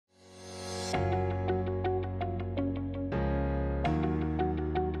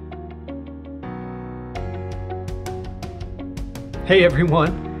Hey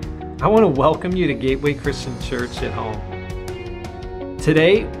everyone, I want to welcome you to Gateway Christian Church at Home.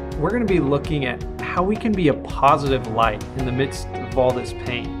 Today, we're going to be looking at how we can be a positive light in the midst of all this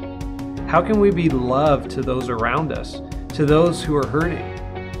pain. How can we be love to those around us, to those who are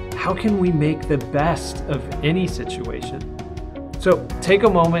hurting? How can we make the best of any situation? So take a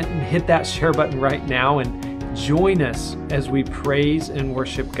moment and hit that share button right now and join us as we praise and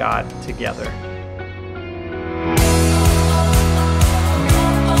worship God together.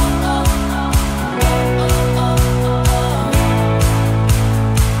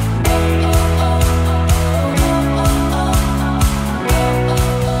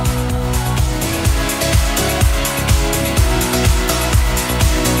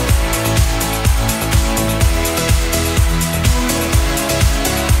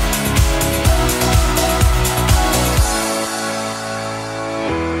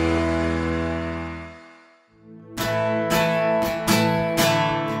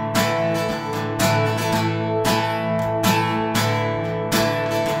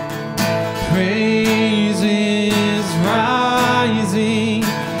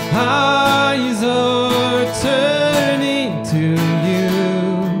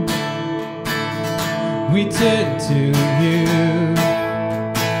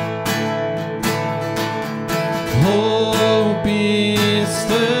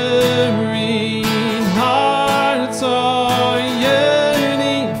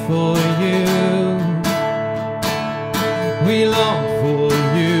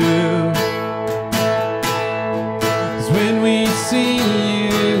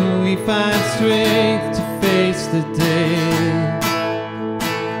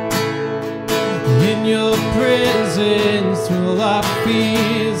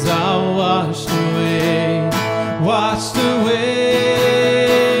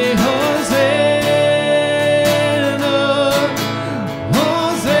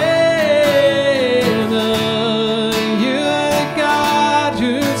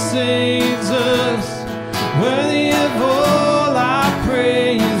 Worthy of all our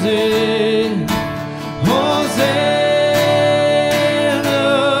praises, Hosanna.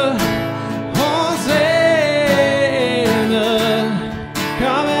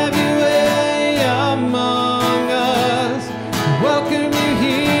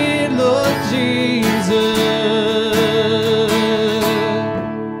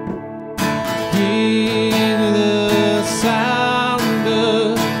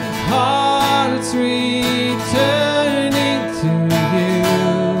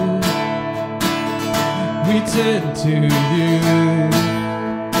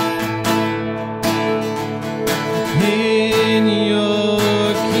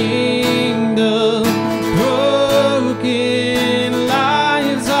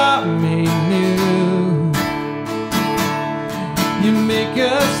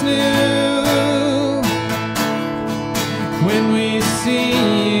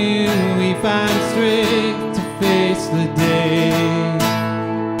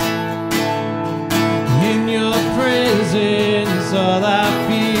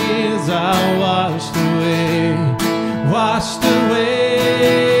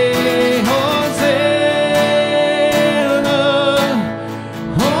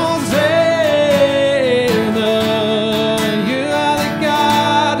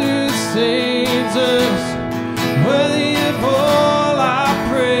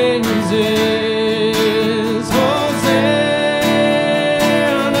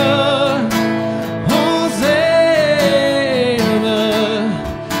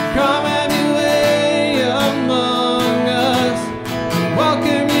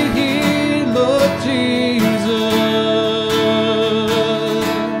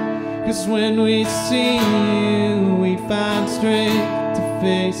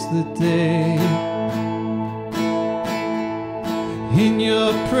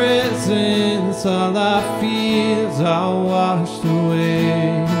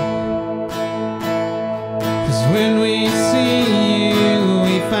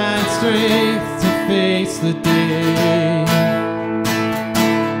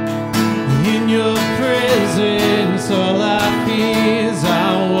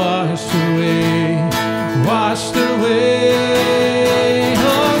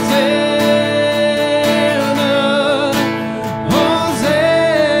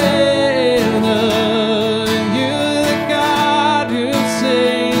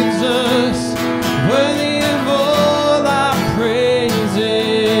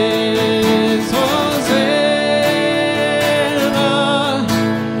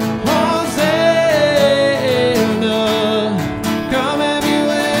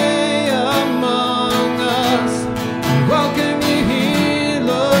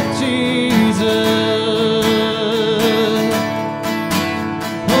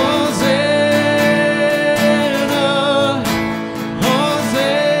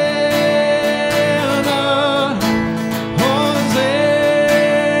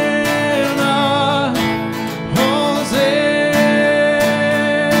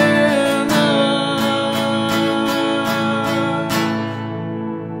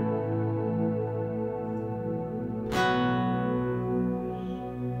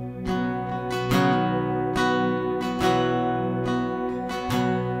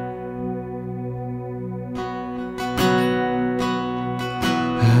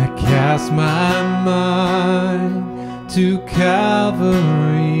 cast my mind to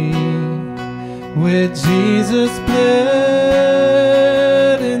Calvary, where Jesus bled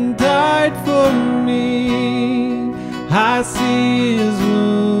and died for me. I see his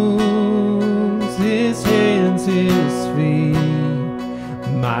wounds, his hands, his feet,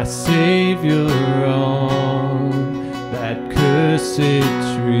 my Savior on that cursed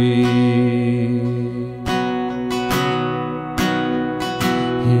tree.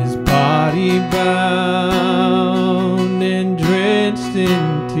 His body bound and drenched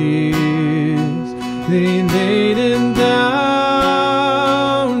in tears, they laid him down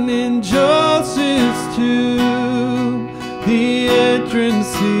in Joseph's tomb, the entrance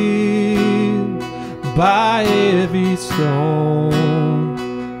sealed by heavy stone.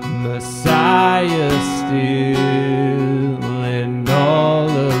 Messiah still and all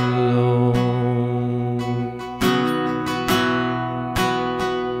alone.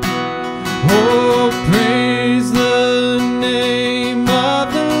 Oh, praise the name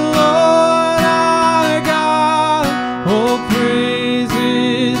of the Lord our God. Oh, praise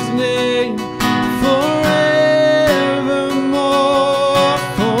his name forevermore.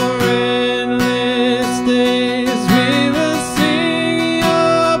 For endless days we will sing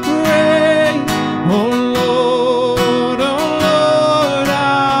your praise. Oh Lord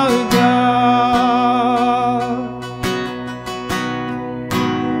our God.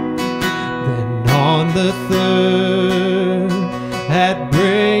 Then on the third, at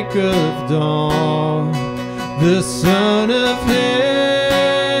break of dawn, the Son of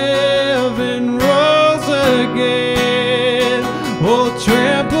Heaven rose again. Oh,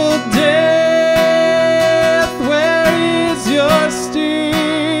 trampled death, where is your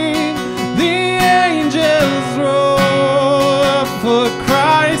sting? The angels roar for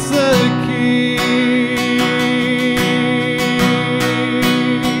Christ the King.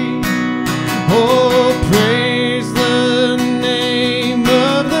 Oh, praise the name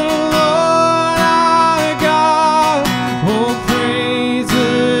of the Lord our God. Oh, praise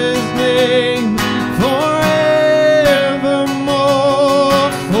his name forevermore.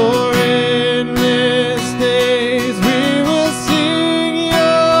 For endless days we will sing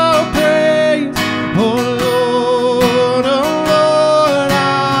your praise. Oh Lord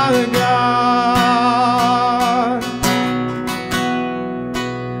our God.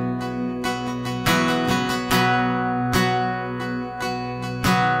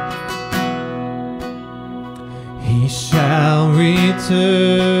 He shall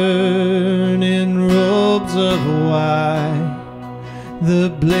return in robes of white, the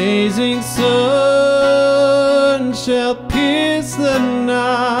blazing sun shall pierce the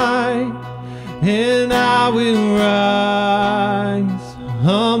night, and I will rise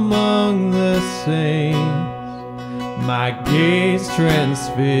among the saints, my gaze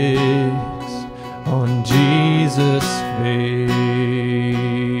transfixed on Jesus' face.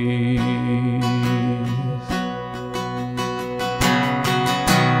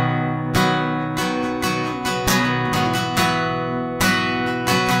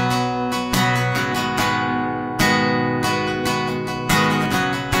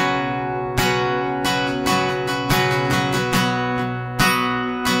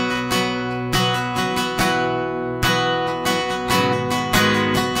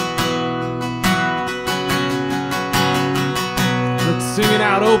 Sing it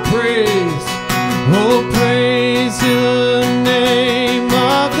out, oh praise the name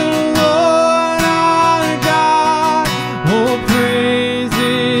of the Lord our God. Oh, praise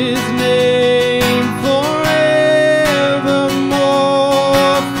his name forevermore.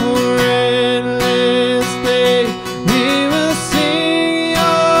 For endless days we will sing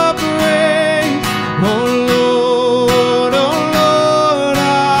your praise. Oh Lord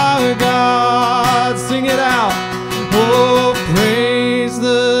our God. Sing it out. Oh, praise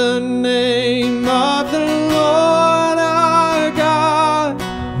the name of the Lord our God.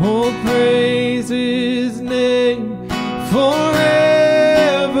 Oh, praise his name forevermore.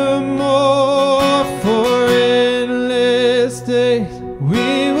 For endless days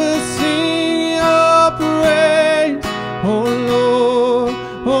we will sing your praise. Oh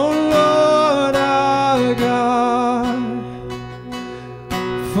Lord our God.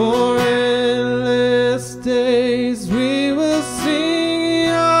 For endless days we will sing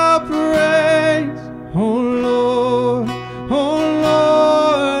your praise. Oh Lord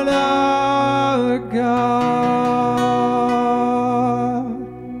our God.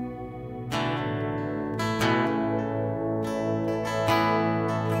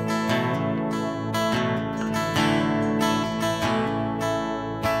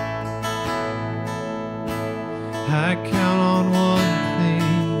 I count on one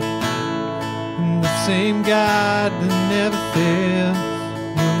thing, same God that never fails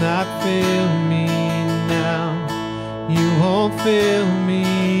will not fail me now. You won't fail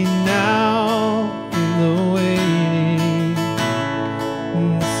me now in the waiting.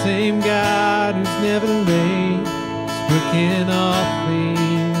 And the same God who's never late is working all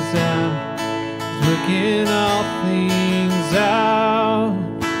things out. Is working all things out.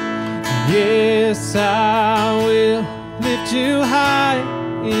 Yes, I will lift you high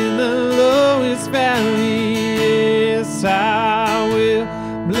in the lowest valley. Yes, I will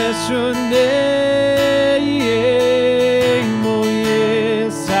bless your name. Oh,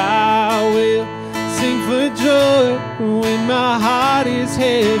 yes, I will sing for joy when my heart is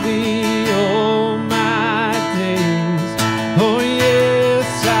heavy. All my days. Oh,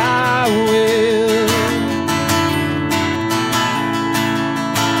 yes, I will.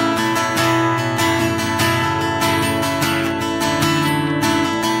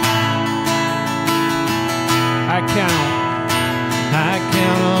 I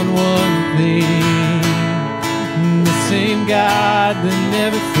count on one thing. The same God that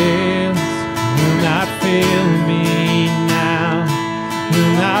never fails will not fail me now.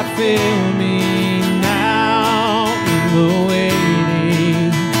 Will not fail me now in the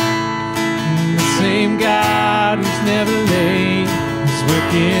waiting. The same God who's never late is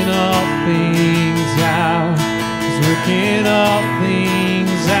working all things out. Is working all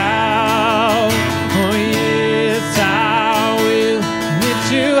things out. Oh yes, I will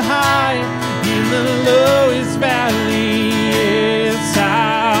lift you high in the lowest valley. Yes,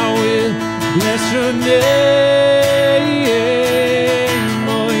 I will bless your name.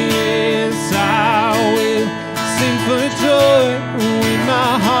 Oh yes, I will sing for joy when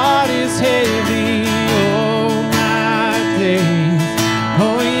my heart is heavy. All my days.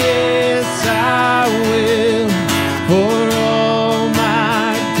 Oh yes, I will for all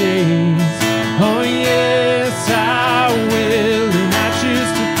my days. Oh yes, I will, and I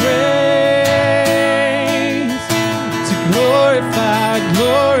choose to praise, to glorify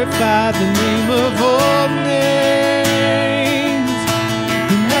the name of all names.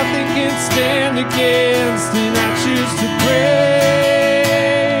 And nothing can stand against, and I choose to praise,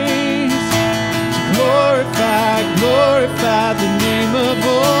 to glorify the name of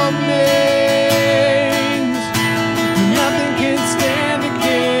all names. And nothing can stand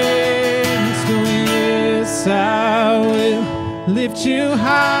against. Oh yes, I will lift you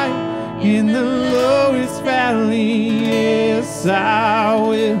high in the lowest valley. Yes, I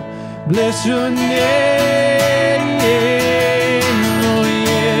will bless your name. Oh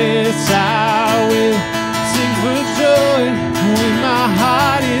yes, I will sing for joy when my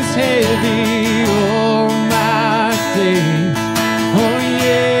heart is heavy. All my days. Oh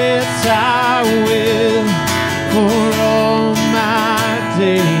yes, I will for all my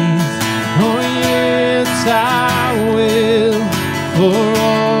days. Oh yes, I will for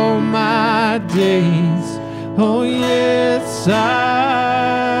all my days. Oh yes,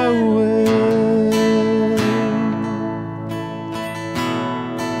 I will.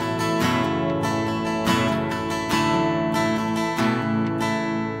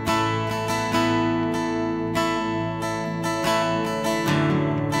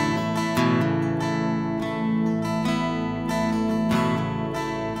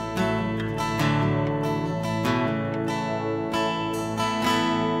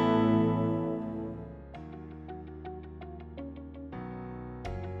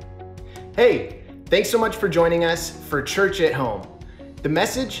 Hey, thanks so much for joining us for Church at Home. The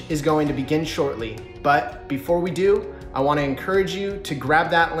message is going to begin shortly, but before we do, I want to encourage you to grab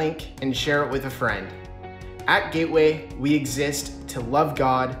that link and share it with a friend. At Gateway, we exist to love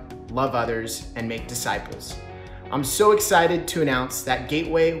God, love others, and make disciples. I'm so excited to announce that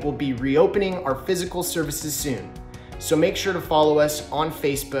Gateway will be reopening our physical services soon. So make sure to follow us on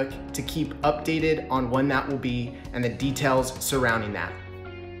Facebook to keep updated on when that will be and the details surrounding that.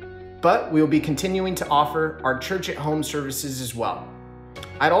 But we will be continuing to offer our Church at Home services as well.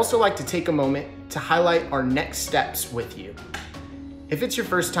 I'd also like to take a moment to highlight our next steps with you. If it's your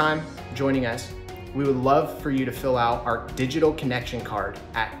first time joining us, we would love for you to fill out our digital connection card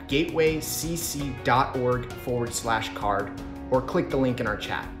at gatewaycc.org/card or click the link in our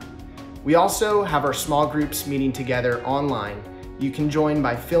chat. We also have our small groups meeting together online. You can join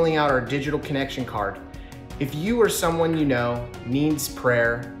by filling out our digital connection card. If you or someone you know needs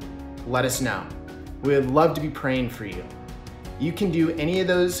prayer, let us know. We would love to be praying for you. You can do any of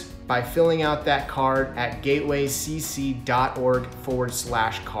those by filling out that card at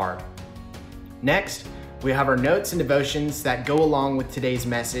gatewaycc.org/card. Next, we have our notes and devotions that go along with today's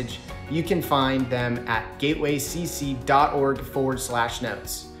message. You can find them at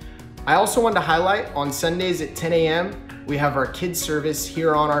gatewaycc.org/notes. I also wanted to highlight on Sundays at 10 a.m., we have our kids service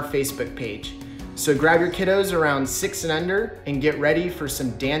here on our Facebook page. So grab your kiddos around 6 and under and get ready for some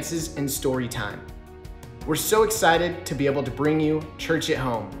dances and story time. We're so excited to be able to bring you Church at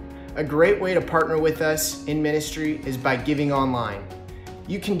Home. A great way to partner with us in ministry is by giving online.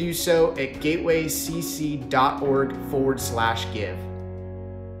 You can do so at gatewaycc.org/give.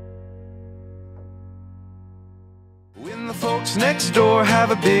 When the folks next door have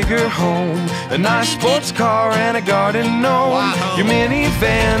a bigger home, a nice sports car and a garden gnome, your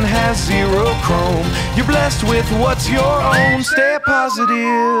minivan has 0 chrome, you're blessed with what's your own. Stay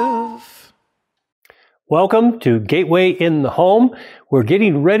positive. Welcome to Gateway in the Home. We're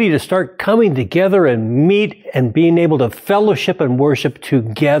getting ready to start coming together and meet and being able to fellowship and worship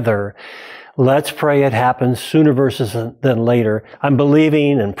together. Let's pray it happens sooner versus than later. I'm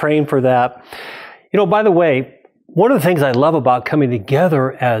believing and praying for that. You know, by the way, one of the things I love about coming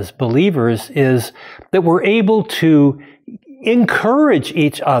together as believers is that we're able to encourage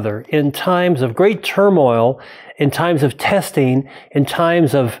each other in times of great turmoil, in times of testing, in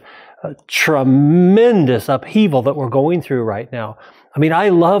times of tremendous upheaval that we're going through right now. I mean, I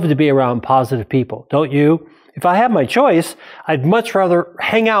love to be around positive people, don't you? If I have my choice, I'd much rather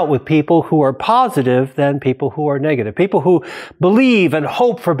hang out with people who are positive than people who are negative. People who believe and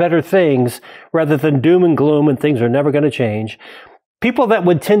hope for better things rather than doom and gloom and things are never going to change. People that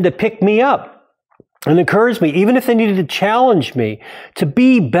would tend to pick me up and encourage me, even if they needed to challenge me to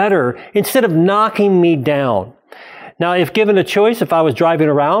be better instead of knocking me down. Now, if given a choice, if I was driving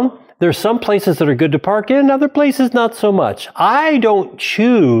around, there's some places that are good to park in, other places not so much. I don't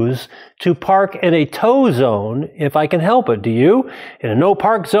choose to park in a tow zone if I can help it. Do you? In a no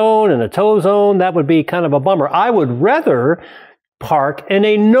park zone, in a tow zone, that would be kind of a bummer. I would rather park in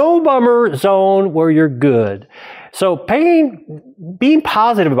a no bummer zone where you're good. So being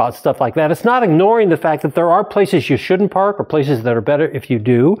positive about stuff like that, it's not ignoring the fact that there are places you shouldn't park or places that are better if you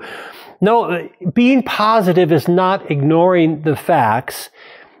do. No, being positive is not ignoring the facts.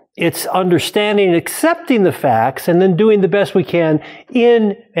 It's understanding and accepting the facts and then doing the best we can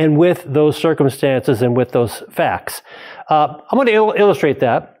in and with those circumstances and with those facts. I'm going to illustrate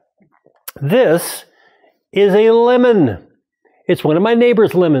that. This is a lemon. It's one of my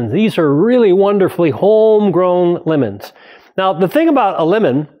neighbor's lemons. These are really wonderfully homegrown lemons. Now, the thing about a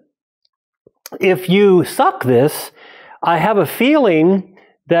lemon, if you suck this, I have a feeling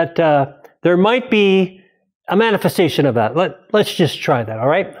that there might be a manifestation of that. Let's just try that, all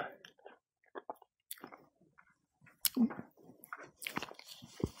right?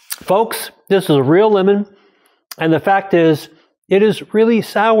 Folks, this is a real lemon, and the fact is, it is really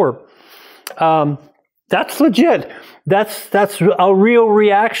sour. That's legit. That's a real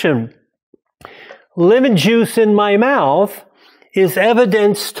reaction. Lemon juice in my mouth is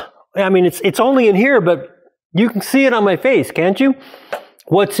evidenced. I mean, it's only in here, but you can see it on my face, can't you?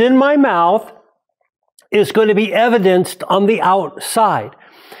 What's in my mouth is going to be evidenced on the outside.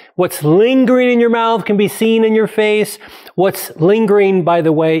 What's lingering in your mouth can be seen in your face. What's lingering, by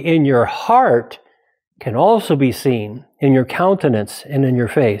the way, in your heart can also be seen in your countenance and in your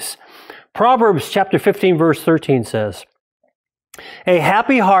face. Proverbs chapter 15, verse 13 says, "A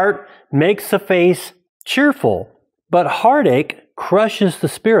happy heart makes the face cheerful, but heartache crushes the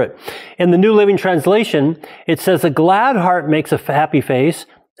spirit." In the New Living Translation, it says, "A glad heart makes a happy face,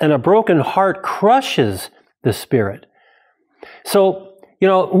 and a broken heart crushes the spirit." So, you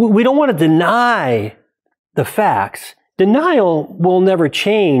know, we don't want to deny the facts. Denial will never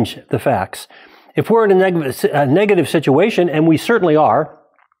change the facts. If we're in a negative situation, and we certainly are,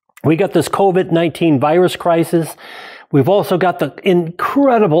 we got this COVID-19 virus crisis. We've also got the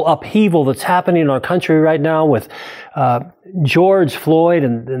incredible upheaval that's happening in our country right now with George Floyd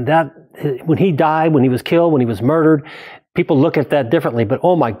and that when he died, when he was killed, when he was murdered. People look at that differently, but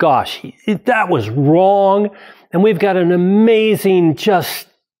oh my gosh, that was wrong. And we've got an amazing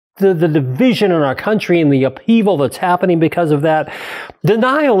the division in our country and the upheaval that's happening because of that.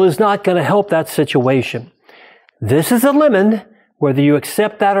 Denial is not going to help that situation. This is a lemon, whether you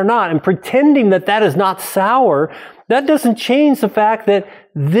accept that or not, and pretending that that is not sour, that doesn't change the fact that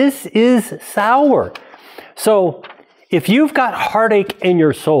this is sour. So if you've got heartache in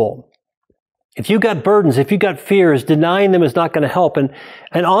your soul, if you've got burdens, if you've got fears, denying them is not going to help. And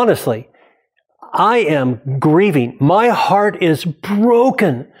honestly, I am grieving. My heart is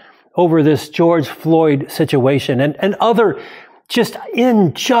broken over this George Floyd situation and other just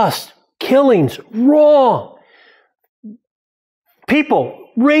unjust killings. Wrong. People,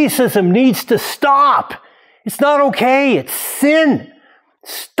 racism needs to stop. It's not okay. It's sin.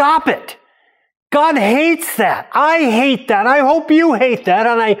 Stop it. God hates that. I hate that. I hope you hate that.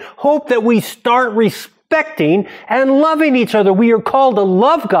 And I hope that we start respecting and loving each other. We are called to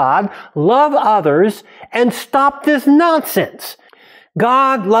love God, love others, and stop this nonsense.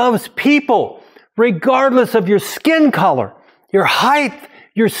 God loves people, regardless of your skin color, your height,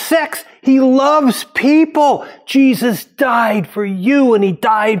 your sex. He loves people. Jesus died for you and He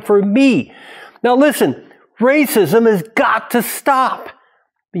died for me. Now listen, racism has got to stop.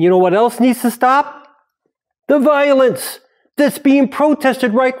 You know what else needs to stop? The violence that's being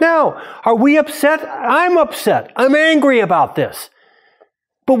protested right now. Are we upset? I'm upset. I'm angry about this.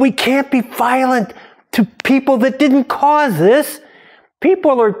 But we can't be violent to people that didn't cause this.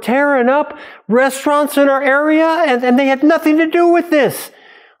 People are tearing up restaurants in our area and they had nothing to do with this.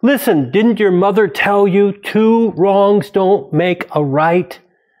 Listen, didn't your mother tell you 2 wrongs don't make a right?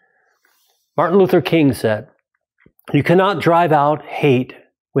 Martin Luther King said, you cannot drive out hate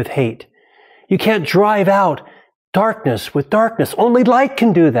with hate. You can't drive out darkness with darkness. Only light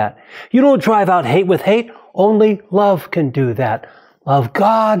can do that. You don't drive out hate with hate. Only love can do that. Love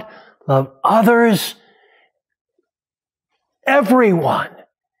God, love others, everyone.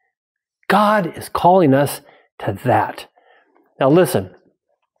 God is calling us to that. Now listen,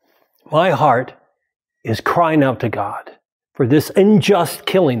 my heart is crying out to God for this unjust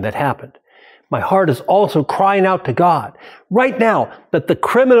killing that happened. My heart is also crying out to God right now that the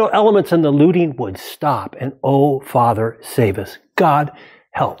criminal elements in the looting would stop. And oh, Father, save us. God,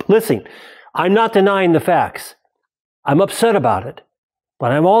 help. Listen, I'm not denying the facts. I'm upset about it.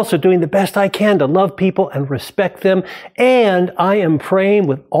 But I'm also doing the best I can to love people and respect them. And I am praying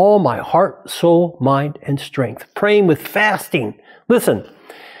with all my heart, soul, mind, and strength. Praying with fasting. Listen,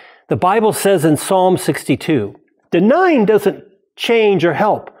 the Bible says in Psalm 62, denying doesn't change or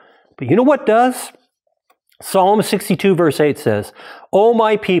help. But you know what does? Psalm 62 verse 8 says, O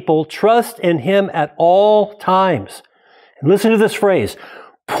my people, trust in Him at all times. And listen to this phrase,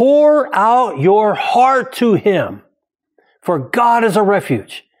 pour out your heart to Him, for God is a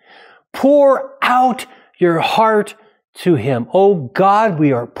refuge. Pour out your heart to Him. Oh God,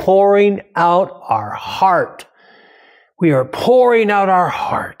 we are pouring out our heart. We are pouring out our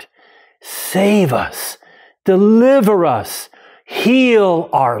heart. Save us. Deliver us. Heal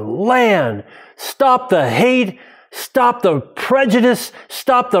our land. Stop the hate. Stop the prejudice.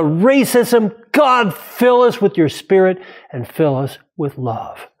 Stop the racism. God, fill us with your Spirit and fill us with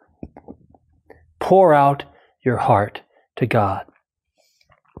love. Pour out your heart to God.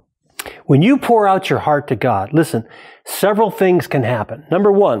 When you pour out your heart to God, listen, several things can happen.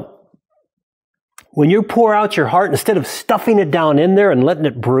 Number one, when you pour out your heart, instead of stuffing it down in there and letting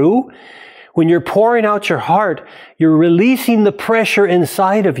it brew, when you're pouring out your heart, you're releasing the pressure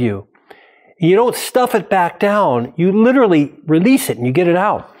inside of you. You don't stuff it back down. You literally release it and you get it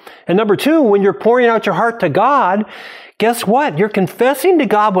out. And number two, when you're pouring out your heart to God, guess what? You're confessing to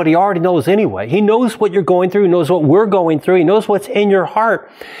God what He already knows anyway. He knows what you're going through. He knows what we're going through. He knows what's in your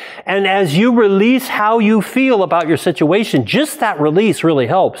heart. And as you release how you feel about your situation, just that release really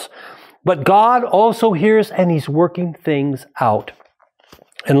helps. But God also hears and He's working things out.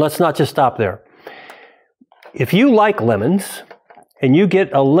 And let's not just stop there. If you like lemons and you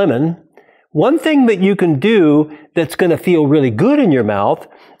get a lemon, one thing that you can do that's going to feel really good in your mouth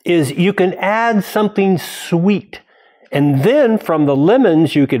is you can add something sweet. And then from the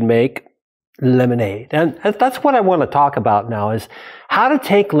lemons, you can make lemonade. And that's what I want to talk about now is how to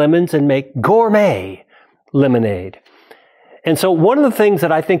take lemons and make gourmet lemonade. And so one of the things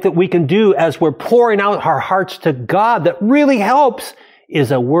that I think that we can do as we're pouring out our hearts to God that really helps is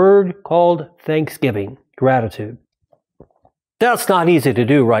a word called thanksgiving, gratitude. That's not easy to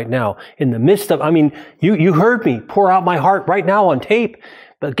do right now. In the midst of, you heard me pour out my heart right now on tape.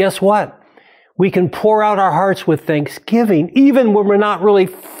 But guess what? We can pour out our hearts with thanksgiving, even when we're not really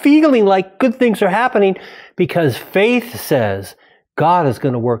feeling like good things are happening, because faith says God is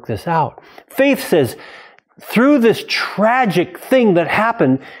going to work this out. Faith says, through this tragic thing that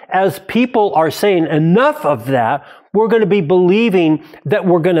happened, as people are saying enough of that, we're going to be believing that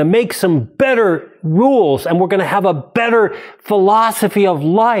we're going to make some better rules and we're going to have a better philosophy of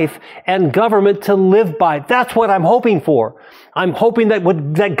life and government to live by. That's what I'm hoping for. I'm hoping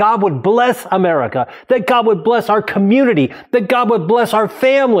that God would bless America, that God would bless our community, that God would bless our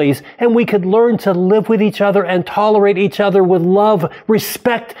families, and we could learn to live with each other and tolerate each other with love,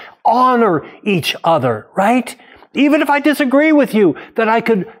 respect, honor each other, right? Even if I disagree with you, that I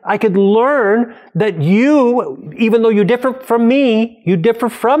could learn that you, even though you differ from me,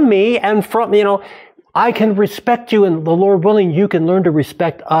 and I can respect you, and the Lord willing, you can learn to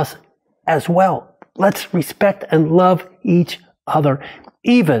respect us as well. Let's respect and love each other,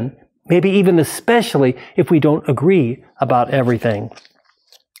 even maybe even especially if we don't agree about everything.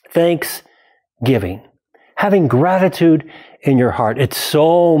 Thanksgiving. Having gratitude in your heart. It's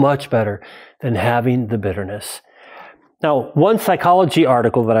so much better than having the bitterness. Now, one psychology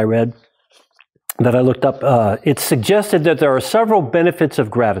article that I read, that I looked up, it suggested that there are several benefits of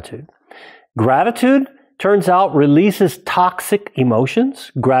gratitude. Gratitude, turns out, releases toxic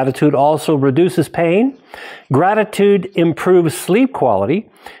emotions. Gratitude also reduces pain. Gratitude improves sleep quality.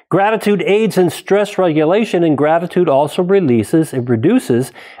 Gratitude aids in stress regulation, and gratitude also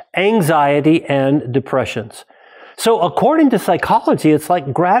reduces anxiety and depressions. So according to psychology, it's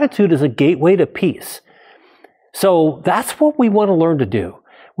like gratitude is a gateway to peace. So that's what we want to learn to do.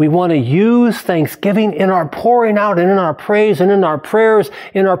 We want to use Thanksgiving in our pouring out and in our praise and in our prayers,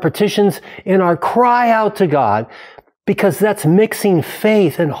 in our petitions, in our cry out to God, because that's mixing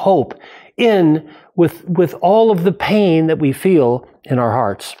faith and hope in with all of the pain that we feel in our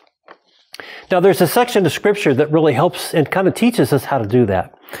hearts. Now, there's a section of Scripture that really helps and kind of teaches us how to do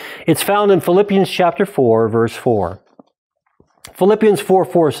that. It's found in Philippians chapter 4, verse 4. Philippians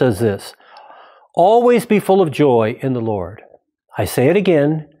 4:4 says this, "Always be full of joy in the Lord. I say it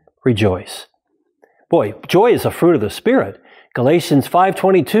again, rejoice." Boy, joy is a fruit of the Spirit. Galatians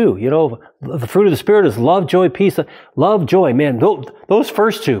 5:22, the fruit of the Spirit is love, joy, peace. Love, joy, man, those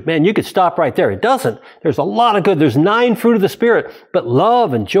first two, man, you could stop right there. It doesn't. There's a lot of good. There's 9 fruit of the Spirit, but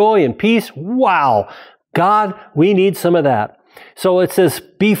love and joy and peace, wow. God, we need some of that. So it says,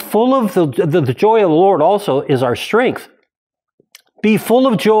 be full of the joy of the Lord also is our strength. Be full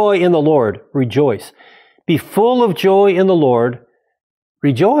of joy in the Lord, rejoice. Be full of joy in the Lord,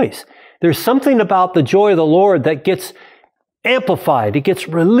 rejoice. There's something about the joy of the Lord that gets amplified. It gets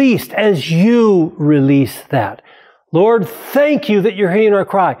released as you release that. Lord, thank you that you're hearing our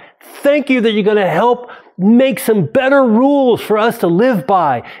cry. Thank you that you're going to help make some better rules for us to live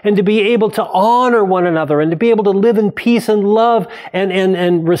by and to be able to honor one another and to be able to live in peace and love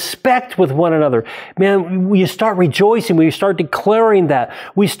and respect with one another. Man, when you start rejoicing, when you start declaring that,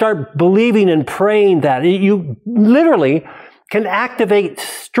 we start believing and praying that, you literally can activate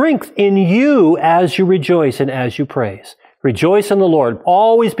strength in you as you rejoice and as you praise. Rejoice in the Lord.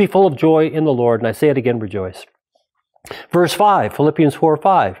 Always be full of joy in the Lord. And I say it again, rejoice. Verse 5, Philippians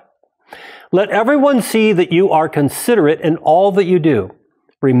 4:5. Let everyone see that you are considerate in all that you do.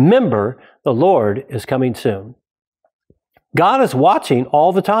 Remember, the Lord is coming soon. God is watching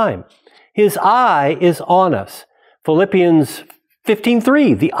all the time. His eye is on us. Philippians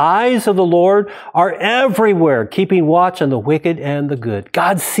 15:3, the eyes of the Lord are everywhere, keeping watch on the wicked and the good.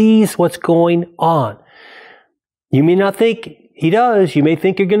 God sees what's going on. You may not think He does. You may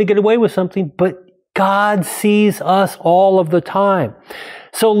think you're going to get away with something, but God sees us all of the time.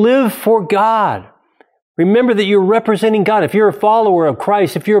 So live for God. Remember that you're representing God. If you're a follower of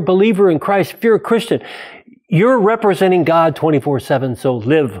Christ, if you're a believer in Christ, if you're a Christian, you're representing God 24/7, so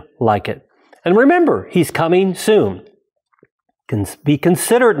live like it. And remember, He's coming soon. Be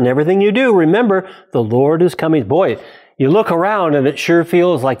considerate in everything you do. Remember, the Lord is coming. Boy, you look around and it sure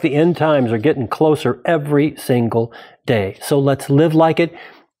feels like the end times are getting closer every single day. So let's live like it.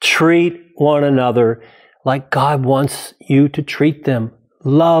 Treat one another like God wants you to treat them.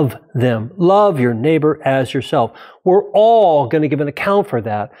 Love them. Love your neighbor as yourself. We're all going to give an account for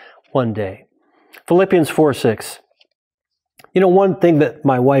that one day. Philippians 4:6. One thing that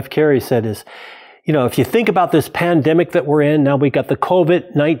my wife Carrie said is, if you think about this pandemic that we're in, now we got the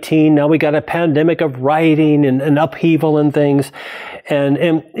COVID-19, now we got a pandemic of rioting and upheaval and things, and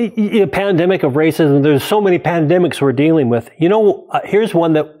a pandemic of racism. There's so many pandemics we're dealing with. Here's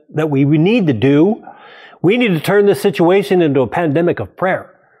one that we need to do. We need to turn this situation into a pandemic of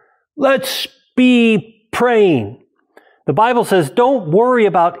prayer. Let's be praying. The Bible says, don't worry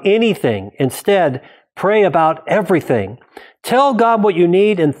about anything. Instead, pray about everything. Tell God what you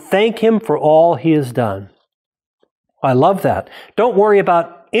need and thank Him for all He has done. I love that. Don't worry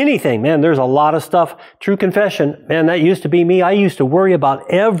about anything. Man, there's a lot of stuff. True confession. Man, that used to be me. I used to worry about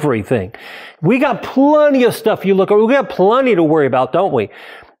everything. We got plenty of stuff we got plenty to worry about, don't we?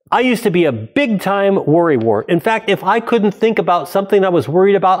 I used to be a big-time worrywart. In fact, if I couldn't think about something I was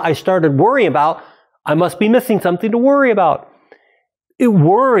worried about, I started worrying about, I must be missing something to worry about. It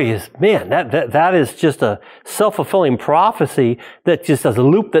worries, man, that is just a self-fulfilling prophecy that just has a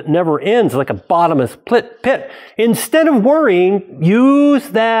loop that never ends, like a bottomless pit. Instead of worrying, use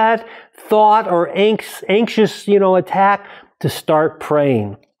that thought or anxious, attack to start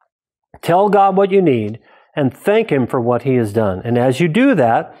praying. Tell God what you need and thank Him for what He has done. And as you do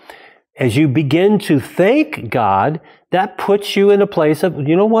that, as you begin to thank God, that puts you in a place of,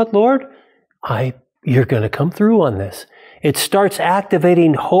 you know what, Lord? You're going to come through on this. It starts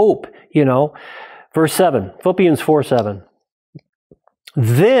activating hope you know. Verse 7, Philippians 4:7.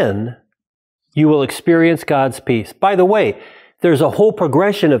 Then you will experience God's peace. By the way, there's a whole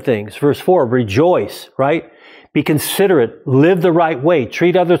progression of things. Verse 4, rejoice, right? Be considerate, live the right way,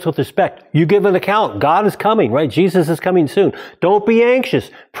 treat others with respect. You give an account. God is coming, right? Jesus is coming soon. Don't be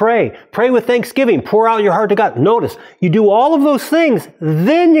anxious. Pray. Pray with thanksgiving. Pour out your heart to God. Notice, you do all of those things,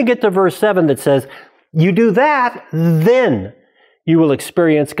 then you get to verse 7 that says, you do that, then you will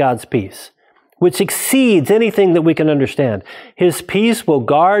experience God's peace, which exceeds anything that we can understand. His peace will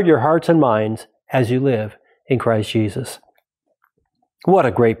guard your hearts and minds as you live in Christ Jesus. What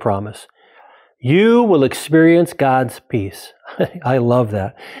a great promise. You will experience God's peace. I love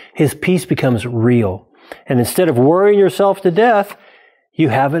that. His peace becomes real. And instead of worrying yourself to death, you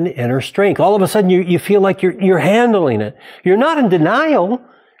have an inner strength. All of a sudden, you feel like you're handling it. You're not in denial.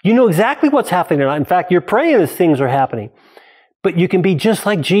 You know exactly what's happening. In fact, you're praying as things are happening. But you can be just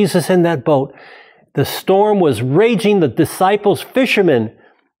like Jesus in that boat. The storm was raging. The disciples, fishermen,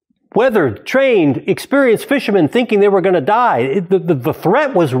 weathered, trained, experienced fishermen thinking they were going to die. The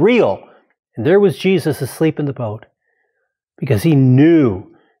threat was real. And there was Jesus asleep in the boat because he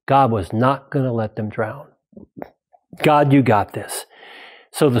knew God was not going to let them drown. God, you got this.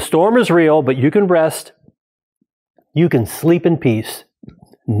 So the storm is real, but you can rest. You can sleep in peace,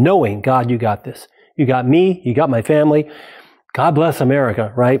 knowing, God, you got this. You got me. You got my family. God bless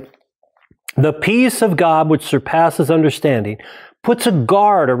America, right? The peace of God, which surpasses understanding, puts a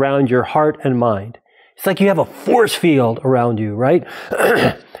guard around your heart and mind. It's like you have a force field around you, right?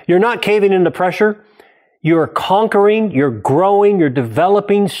 You're not caving into pressure. You're conquering, you're growing, you're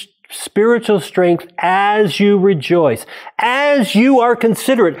developing spiritual strength as you rejoice, as you are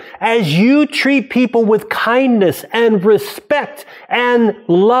considerate, as you treat people with kindness and respect and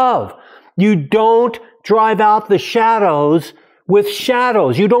love. You don't drive out the shadows with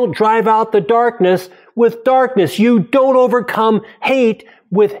shadows. You don't drive out the darkness with darkness. You don't overcome hate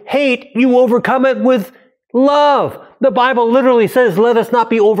with hate. You overcome it with love. The Bible literally says, let us not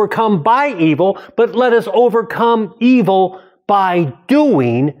be overcome by evil, but let us overcome evil by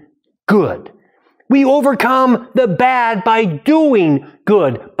doing good. We overcome the bad by doing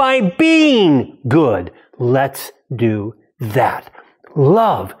good, by being good. Let's do that.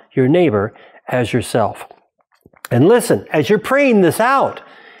 Love your neighbor as yourself. And listen, as you're praying this out,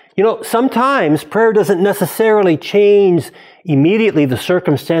 you know, sometimes prayer doesn't necessarily change immediately the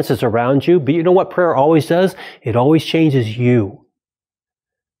circumstances around you, but you know what prayer always does? It always changes you.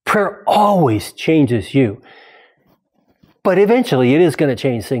 Prayer always changes you. But eventually it is going to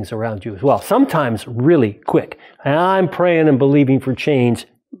change things around you as well. Sometimes really quick. I'm praying and believing for change.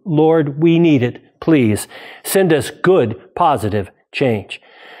 Lord, we need it. Please send us good, positive change.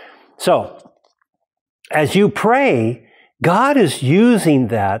 So, as you pray, God is using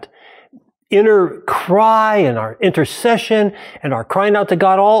that inner cry and our intercession and our crying out to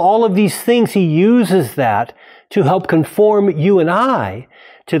God, all of these things, He uses that to help conform you and I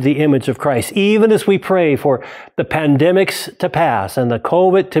to the image of Christ. Even as we pray for the pandemics to pass and the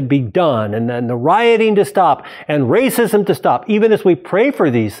COVID to be done and then the rioting to stop and racism to stop, even as we pray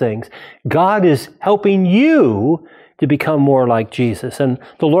for these things, God is helping you to become more like Jesus and,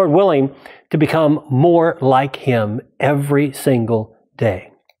 the Lord willing, to become more like Him every single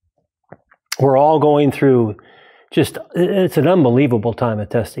day. We're all going through it's an unbelievable time of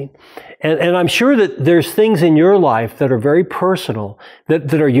testing. And I'm sure that there's things in your life that are very personal,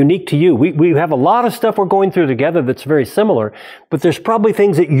 that are unique to you. We have a lot of stuff we're going through together that's very similar, but there's probably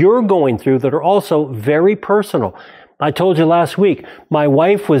things that you're going through that are also very personal. I told you last week, my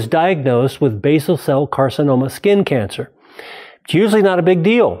wife was diagnosed with basal cell carcinoma skin cancer. It's usually not a big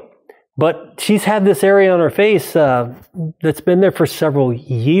deal, but she's had this area on her face that's been there for several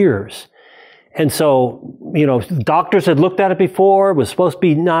years. And so, you know, doctors had looked at it before. It was supposed to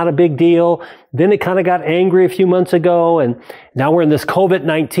be not a big deal. Then it kind of got angry a few months ago. And now we're in this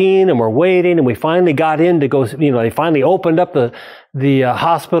COVID-19 and we're waiting. And we finally got in to go, you know, they finally opened up the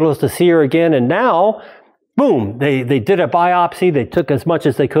hospitals to see her again. And now, boom, they did a biopsy. They took as much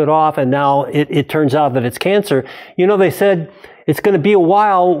as they could off. And now it turns out that it's cancer. You know, they said it's going to be a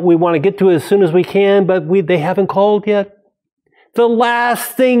while. We want to get to it as soon as we can, but they haven't called yet. The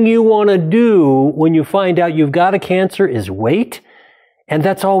last thing you want to do when you find out you've got a cancer is wait. And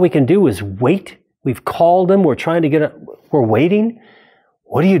that's all we can do is wait. We've called them. We're trying to we're waiting.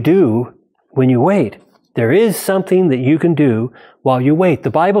 What do you do when you wait? There is something that you can do while you wait. The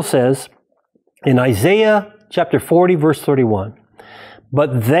Bible says in Isaiah chapter 40, verse 31,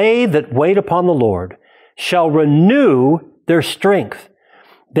 "But they that wait upon the Lord shall renew their strength.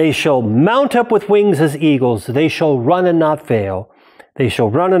 They shall mount up with wings as eagles. They shall run and not fail. They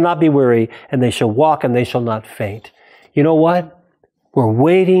shall run and not be weary, and they shall walk and they shall not faint. You know what? We're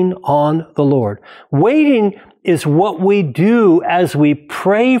waiting on the Lord. Waiting is what we do as we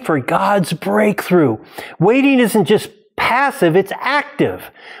pray for God's breakthrough. Waiting isn't just passive, it's active.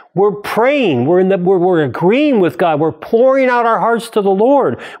 We're praying, we're agreeing with God, we're pouring out our hearts to the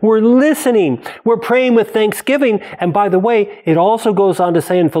Lord, we're listening, we're praying with thanksgiving. And by the way, it also goes on to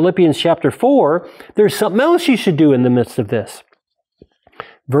say in Philippians chapter 4, there's something else you should do in the midst of this.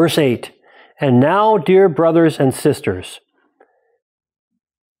 Verse 8, and now, dear brothers and sisters,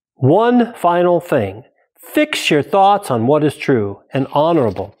 one final thing. Fix your thoughts on what is true and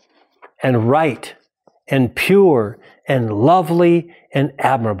honorable and right and pure and lovely and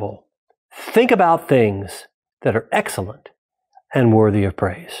admirable. Think about things that are excellent and worthy of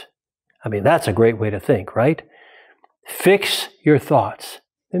praise. I mean, that's a great way to think, right? Fix your thoughts.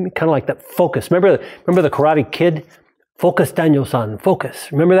 Kind of like that focus. Remember the Karate Kid? Focus, Daniel-san,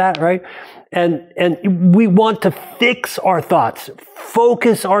 focus. Remember that, right? And we want to fix our thoughts,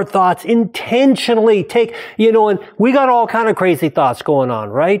 focus our thoughts intentionally. And we got all kind of crazy thoughts going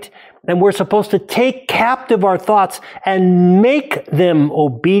on, right? And we're supposed to take captive our thoughts and make them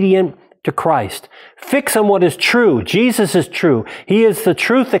obedient to Christ. Fix on what is true. Jesus is true. He is the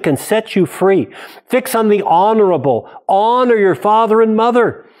truth that can set you free. Fix on the honorable. Honor your father and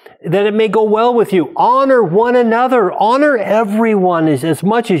mother, that it may go well with you. Honor one another. Honor everyone as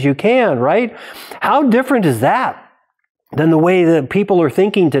much as you can, right? How different is that than the way that people are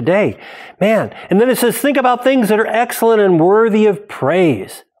thinking today? Man. And then it says, think about things that are excellent and worthy of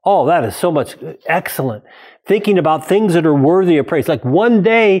praise. Oh, that is so much excellent. Thinking about things that are worthy of praise. Like one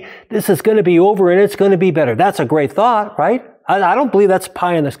day, this is going to be over and it's going to be better. That's a great thought, right? I don't believe that's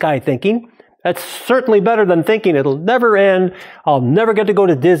pie in the sky thinking. That's certainly better than thinking it'll never end, I'll never get to go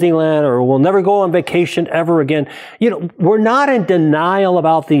to Disneyland, or we'll never go on vacation ever again. We're not in denial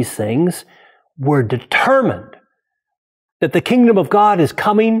about these things. We're determined that the kingdom of God is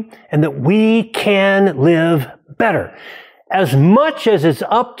coming and that we can live better. As much as it's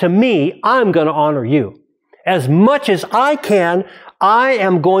up to me, I'm going to honor you. As much as I can, I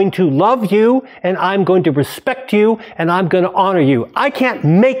am going to love you, and I'm going to respect you, and I'm going to honor you. I can't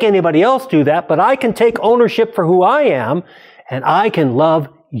make anybody else do that, but I can take ownership for who I am, and I can love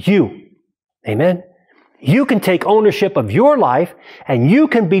you. Amen? You can take ownership of your life, and you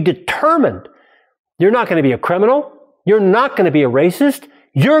can be determined. You're not going to be a criminal. You're not going to be a racist.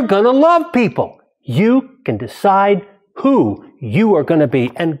 You're going to love people. You can decide who you are going to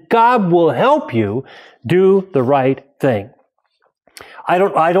be, and God will help you do the right thing. I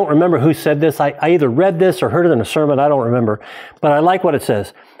don't remember who said this. I either read this or heard it in a sermon. I don't remember. But I like what it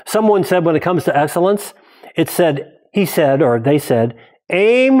says. Someone said when it comes to excellence, they said,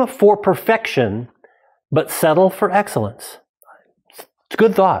 aim for perfection, but settle for excellence. It's a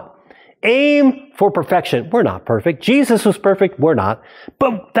good thought. Aim for perfection. We're not perfect. Jesus was perfect. We're not.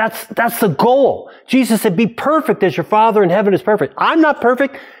 But that's the goal. Jesus said, be perfect as your Father in heaven is perfect. I'm not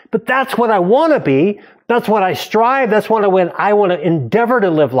perfect, but that's what I want to be. That's what I strive. That's what I want to endeavor to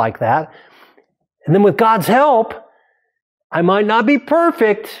live like that. And then with God's help, I might not be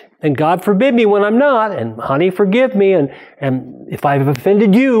perfect, and God forbid me when I'm not, and honey, forgive me, and if I've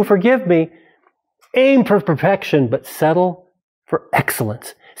offended you, forgive me. Aim for perfection, but settle for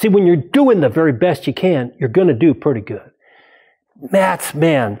excellence. See, when you're doing the very best you can, you're going to do pretty good.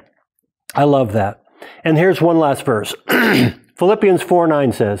 Man, I love that. And here's one last verse. Philippians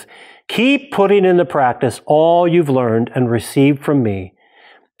 4:9 says, keep putting into practice all you've learned and received from me,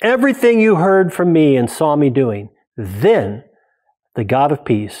 everything you heard from me and saw me doing. Then the God of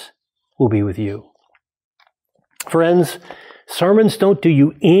peace will be with you. Friends, sermons don't do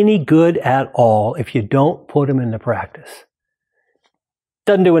you any good at all if you don't put them into practice.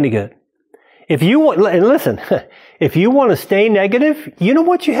 Doesn't do any good. If you want to stay negative, you know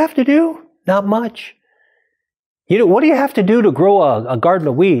what you have to do? Not much. What do you have to do to grow a garden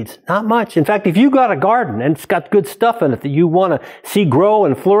of weeds? Not much. In fact, if you got a garden and it's got good stuff in it that you want to see grow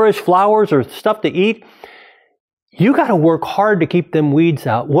and flourish, flowers or stuff to eat, you got to work hard to keep them weeds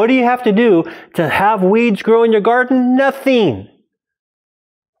out. What do you have to do to have weeds grow in your garden? Nothing.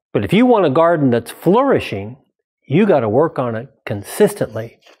 But if you want a garden that's flourishing, you got to work on it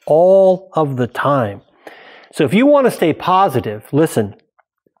consistently, all of the time. So if you want to stay positive, listen,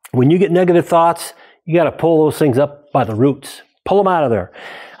 when you get negative thoughts, you got to pull those things up by the roots. Pull them out of there.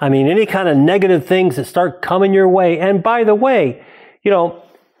 I mean, any kind of negative things that start coming your way. And by the way,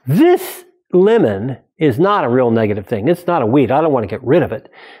 this lemon is not a real negative thing. It's not a weed. I don't want to get rid of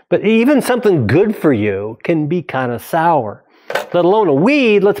it. But even something good for you can be kind of sour. Let alone a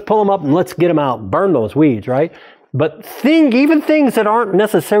weed, let's pull them up and let's get them out, burn those weeds, right? But even things that aren't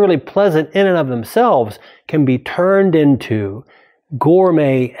necessarily pleasant in and of themselves can be turned into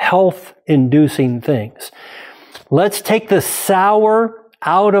gourmet, health-inducing things. Let's take the sour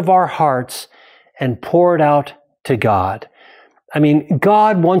out of our hearts and pour it out to God. I mean,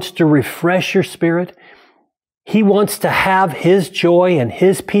 God wants to refresh your spirit. He wants to have His joy and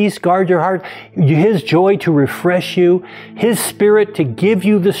His peace guard your heart, His joy to refresh you, His Spirit to give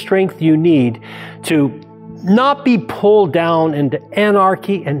you the strength you need to not be pulled down into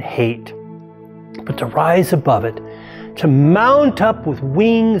anarchy and hate, but to rise above it, to mount up with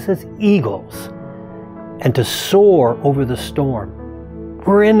wings as eagles, and to soar over the storm.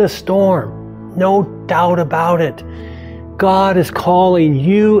 We're in a storm, no doubt about it. God is calling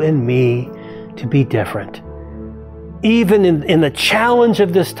you and me to be different. Even in the challenge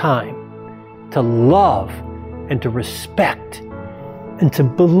of this time, to love and to respect and to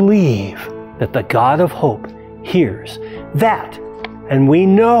believe that the God of hope hears that. And we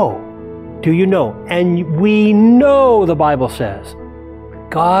know, do you know? And we know, the Bible says,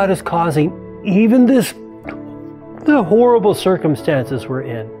 God is causing even the horrible circumstances we're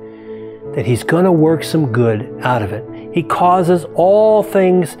in, that He's going to work some good out of it. He causes all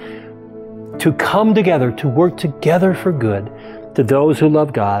things to come together, to work together for good to those who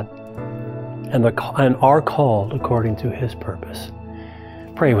love God and are called according to His purpose.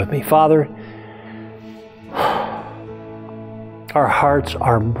 Pray with me. Father, our hearts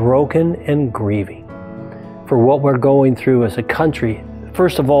are broken and grieving for what we're going through as a country.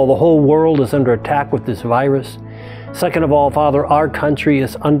 First of all, the whole world is under attack with this virus. Second of all, Father, our country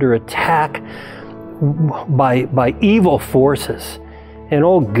is under attack by evil forces. And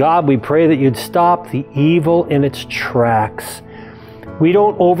oh God, we pray that You'd stop the evil in its tracks. We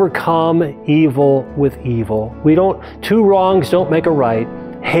don't overcome evil with evil. Two wrongs don't make a right.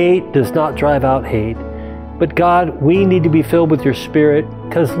 Hate does not drive out hate. But God, we need to be filled with Your Spirit,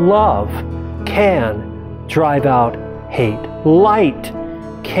 because love can drive out hate. Light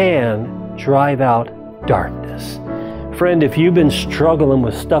can drive out darkness. Friend, if you've been struggling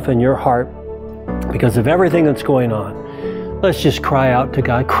with stuff in your heart because of everything that's going on, let's just cry out to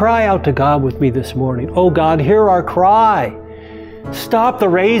God. Cry out to God with me this morning. Oh God, hear our cry. Stop the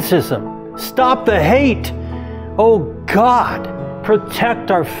racism. Stop the hate. Oh God,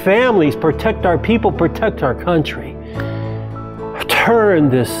 protect our families, protect our people, protect our country. Turn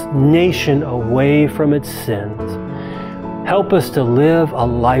this nation away from its sins. Help us to live a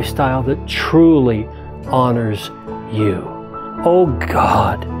lifestyle that truly honors You. Oh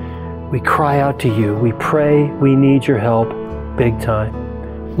God, we cry out to You. We pray. We need Your help big time.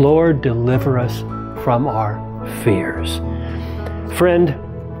 Lord, deliver us from our fears. Friend,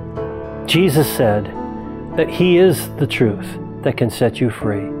 Jesus said that He is the truth that can set you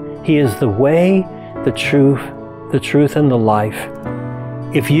free. He is the way, the truth and the life.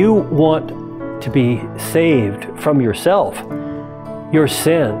 If you want to be saved from yourself, your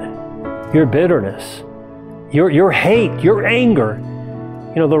sin, your bitterness, your hate, your anger,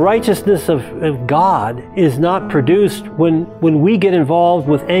 the righteousness of God is not produced when we get involved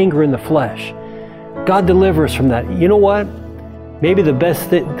with anger in the flesh. God delivers from that. You know what? Maybe the best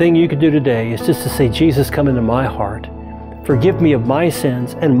thing you could do today is just to say, Jesus, come into my heart. Forgive me of my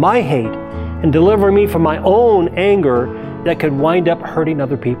sins and my hate, and deliver me from my own anger that could wind up hurting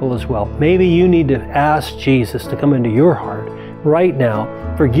other people as well. Maybe you need to ask Jesus to come into your heart right now,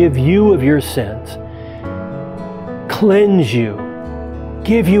 forgive you of your sins, cleanse you,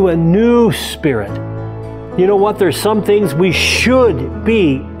 give you a new spirit. You know what? There's some things we should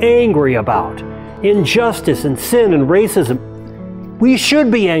be angry about. Injustice and sin and racism. We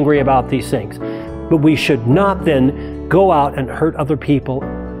should be angry about these things, but we should not then go out and hurt other people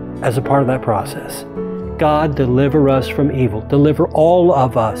as a part of that process. God, deliver us from evil. Deliver all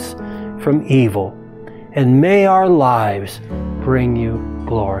of us from evil. And may our lives bring You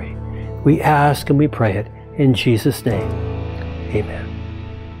glory. We ask and we pray it in Jesus' name. Amen.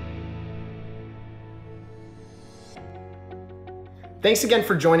 Thanks again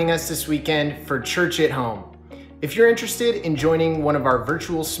for joining us this weekend for Church at Home. If you're interested in joining one of our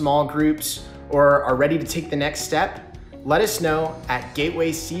virtual small groups or are ready to take the next step, let us know at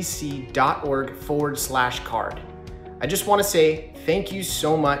gatewaycc.org/card. I just want to say thank you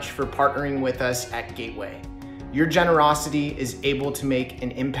so much for partnering with us at Gateway. Your generosity is able to make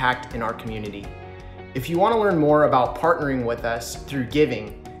an impact in our community. If you want to learn more about partnering with us through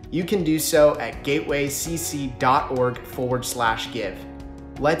giving, you can do so at gatewaycc.org/give.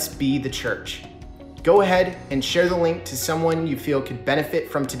 Let's be the church. Go ahead and share the link to someone you feel could benefit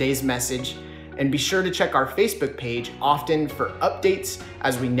from today's message, and be sure to check our Facebook page often for updates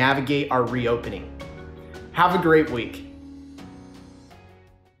as we navigate our reopening. Have a great week.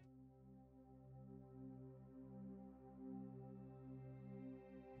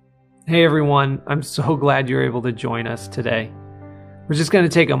 Hey everyone, I'm so glad you're able to join us today. We're just going to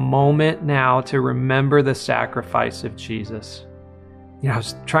take a moment now to remember the sacrifice of Jesus. I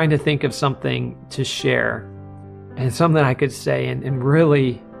was trying to think of something to share and something I could say, and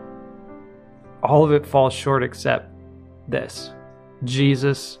really all of it falls short except this.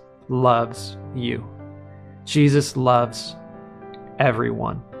 Jesus loves you. Jesus loves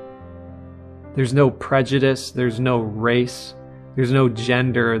everyone. There's no prejudice, there's no race, there's no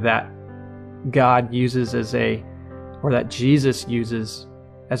gender that God uses or that Jesus uses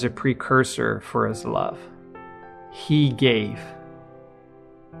as a precursor for his love. He gave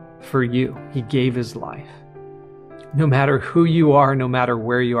for you. He gave his life. No matter who you are, no matter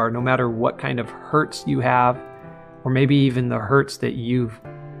where you are, no matter what kind of hurts you have, or maybe even the hurts that you've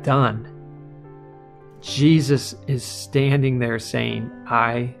done, Jesus is standing there saying,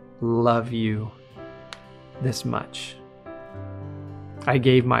 I love you this much. I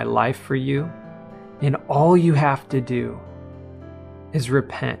gave my life for you, and all you have to do is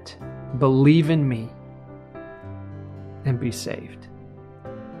repent, believe in me, and be saved.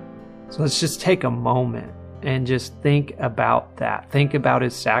 So let's just take a moment and just think about that. Think about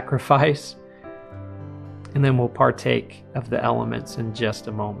his sacrifice, and then we'll partake of the elements in just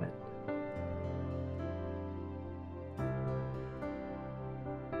a moment.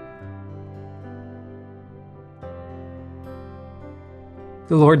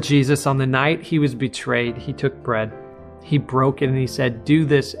 The Lord Jesus, on the night he was betrayed, he took bread, he broke it, and he said, do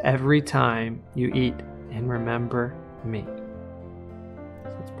this every time you eat and remember me.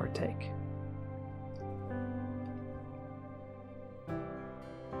 So let's partake.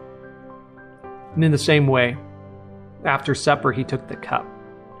 And in the same way, after supper, he took the cup,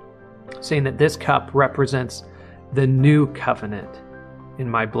 saying that this cup represents the new covenant in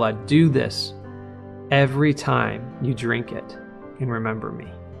my blood. Do this every time you drink it and remember me.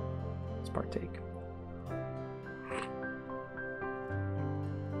 Let's partake.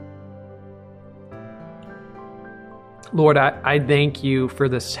 Lord, I thank you for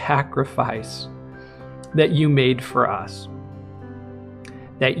the sacrifice that you made for us,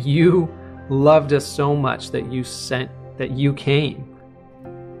 that you loved us so much that you came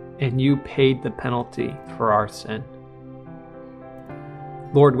and you paid the penalty for our sin.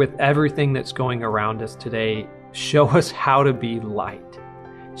 Lord, with everything that's going around us today, show us how to be light.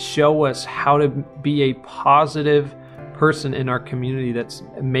 Show us how to be a positive person in our community that's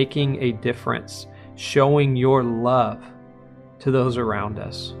making a difference, showing your love to those around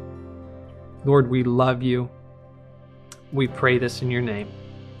us. Lord, we love you. We pray this in your name.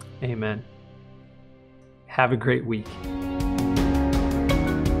 Amen. Have a great week.